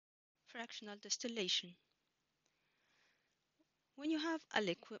Fractional distillation. When you have a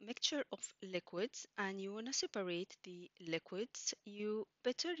liquid mixture of liquids and you want to separate the liquids, you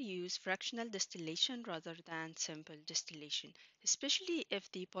better use fractional distillation rather than simple distillation, especially if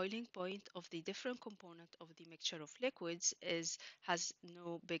the boiling point of the different component of the mixture of liquids has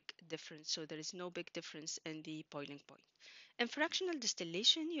no big difference. So there is no big difference in the boiling point. In fractional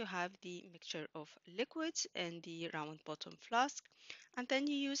distillation, you have the mixture of liquids in the round bottom flask, and then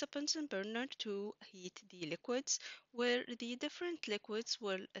you use a Bunsen burner to heat the liquids, where the different liquids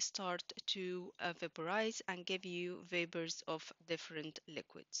will start to vaporize and give you vapors of different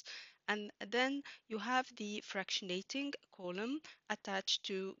liquids. And then you have the fractionating column attached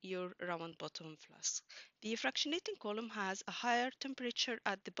to your round bottom flask. The fractionating column has a higher temperature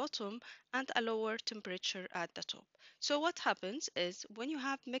at the bottom and a lower temperature at the top. So what happens is when you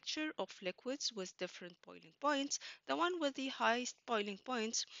have mixture of liquids with different boiling points, the one with the highest boiling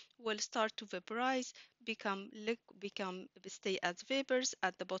points will start to vaporize, become stay as vapors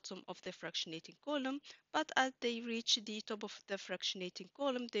at the bottom of the fractionating column, but as they reach the top of the fractionating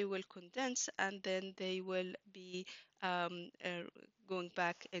column, they will condense and then they will be um, uh, going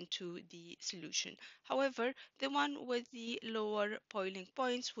back into the solution. However, the one with the lower boiling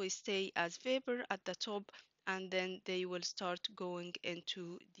points will stay as vapor at the top and then they will start going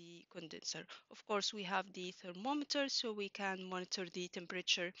into the condenser. Of course, we have the thermometer so we can monitor the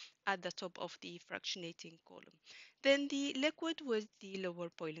temperature at the top of the fractionating column. Then the liquid with the lower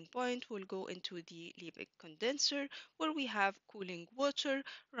boiling point will go into the Liebig condenser where we have cooling water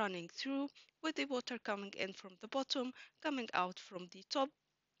running through with the water coming in from the bottom, coming out from the top,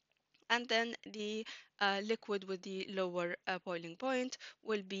 and then the liquid with the lower boiling point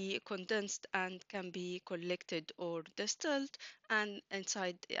will be condensed and can be collected or distilled and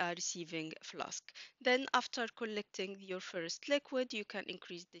inside a receiving flask. Then after collecting your first liquid, you can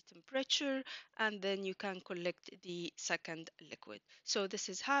increase the temperature and then you can collect the second liquid. So this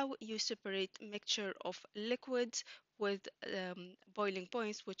is how you separate mixture of liquids with boiling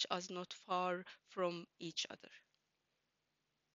points which are not far from each other.